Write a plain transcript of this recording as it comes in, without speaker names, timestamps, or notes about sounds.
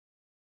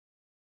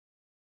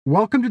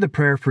Welcome to the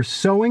prayer for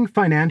sowing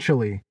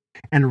financially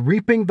and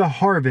reaping the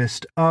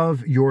harvest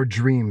of your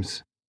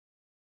dreams.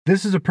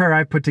 This is a prayer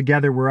I put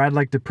together where I'd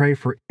like to pray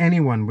for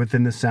anyone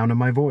within the sound of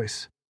my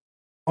voice.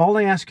 All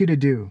I ask you to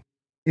do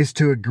is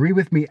to agree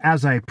with me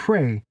as I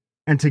pray,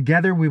 and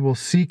together we will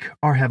seek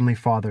our Heavenly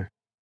Father.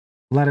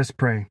 Let us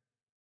pray.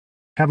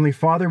 Heavenly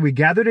Father, we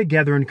gather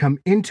together and come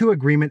into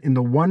agreement in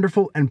the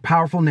wonderful and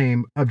powerful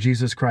name of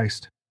Jesus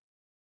Christ.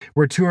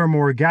 Where two or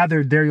more are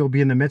gathered, there you'll be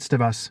in the midst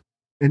of us.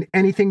 And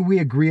anything we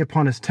agree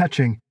upon as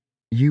touching,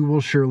 you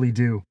will surely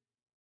do.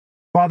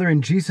 Father,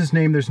 in Jesus'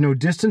 name, there's no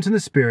distance in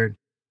the Spirit,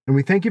 and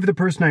we thank you for the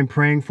person I'm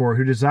praying for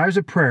who desires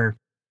a prayer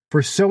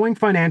for sowing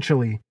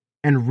financially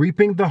and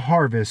reaping the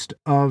harvest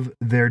of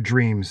their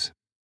dreams.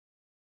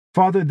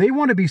 Father, they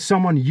want to be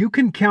someone you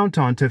can count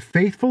on to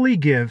faithfully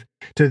give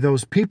to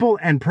those people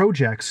and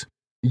projects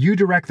you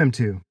direct them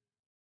to.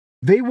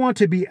 They want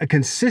to be a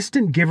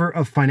consistent giver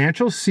of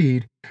financial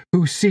seed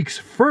who seeks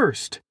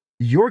first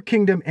your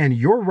kingdom and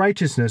your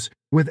righteousness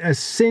with a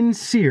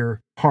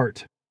sincere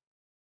heart.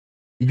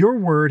 Your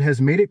word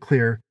has made it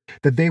clear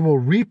that they will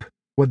reap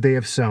what they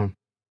have sown.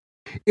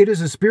 It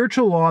is a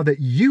spiritual law that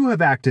you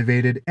have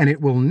activated, and it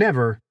will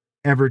never,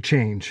 ever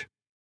change.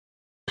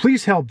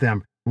 Please help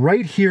them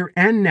right here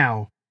and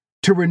now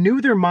to renew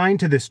their mind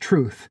to this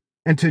truth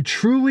and to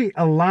truly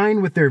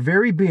align with their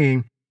very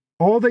being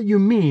all that you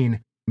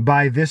mean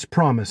by this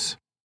promise.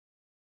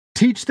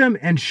 Teach them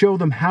and show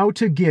them how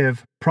to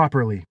give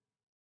properly.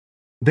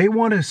 They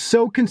want to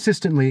sow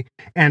consistently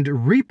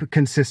and reap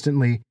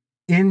consistently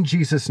in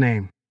Jesus'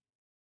 name.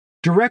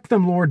 Direct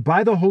them, Lord,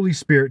 by the Holy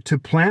Spirit to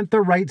plant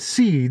the right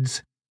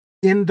seeds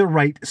in the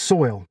right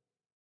soil.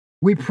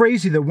 We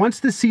praise you that once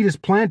the seed is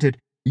planted,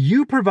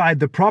 you provide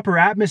the proper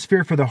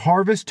atmosphere for the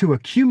harvest to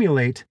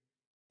accumulate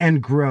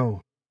and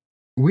grow.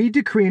 We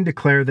decree and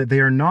declare that they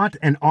are not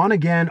an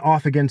on-again,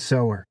 off-again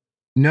sower.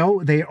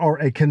 No, they are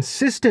a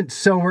consistent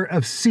sower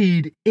of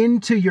seed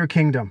into your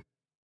kingdom.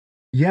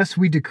 Yes,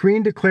 we decree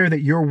and declare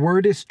that your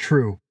word is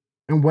true,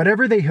 and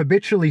whatever they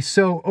habitually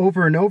sow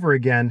over and over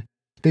again,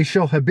 they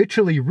shall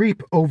habitually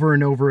reap over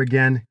and over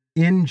again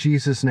in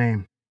Jesus'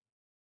 name.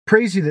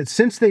 Praise you that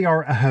since they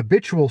are a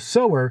habitual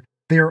sower,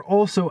 they are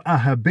also a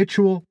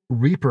habitual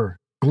reaper.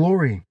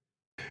 Glory.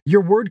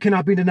 Your word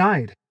cannot be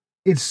denied.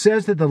 It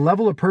says that the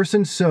level a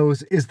person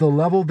sows is the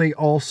level they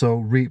also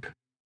reap.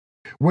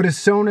 What is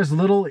sown as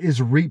little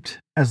is reaped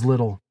as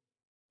little.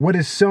 What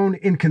is sown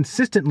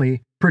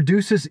inconsistently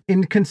produces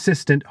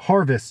inconsistent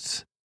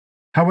harvests.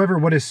 However,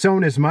 what is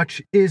sown as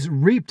much is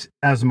reaped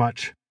as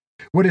much.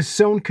 What is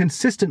sown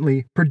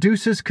consistently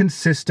produces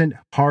consistent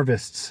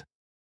harvests.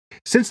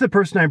 Since the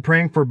person I'm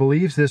praying for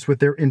believes this with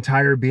their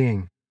entire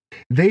being,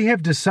 they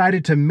have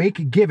decided to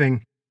make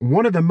giving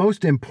one of the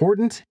most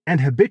important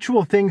and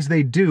habitual things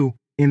they do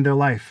in their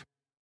life.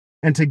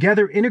 And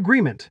together in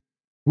agreement,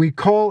 we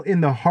call in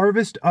the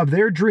harvest of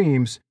their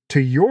dreams to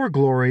your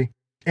glory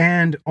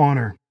and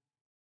honor.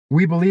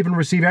 We believe and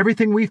receive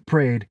everything we've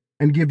prayed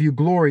and give you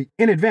glory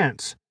in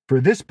advance, for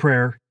this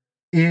prayer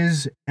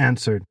is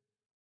answered.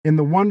 In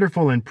the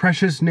wonderful and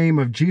precious name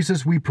of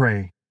Jesus we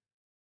pray.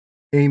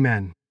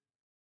 Amen.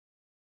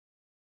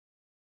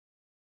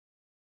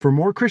 For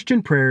more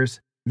Christian prayers,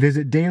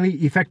 visit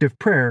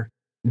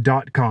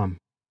dailyeffectiveprayer.com.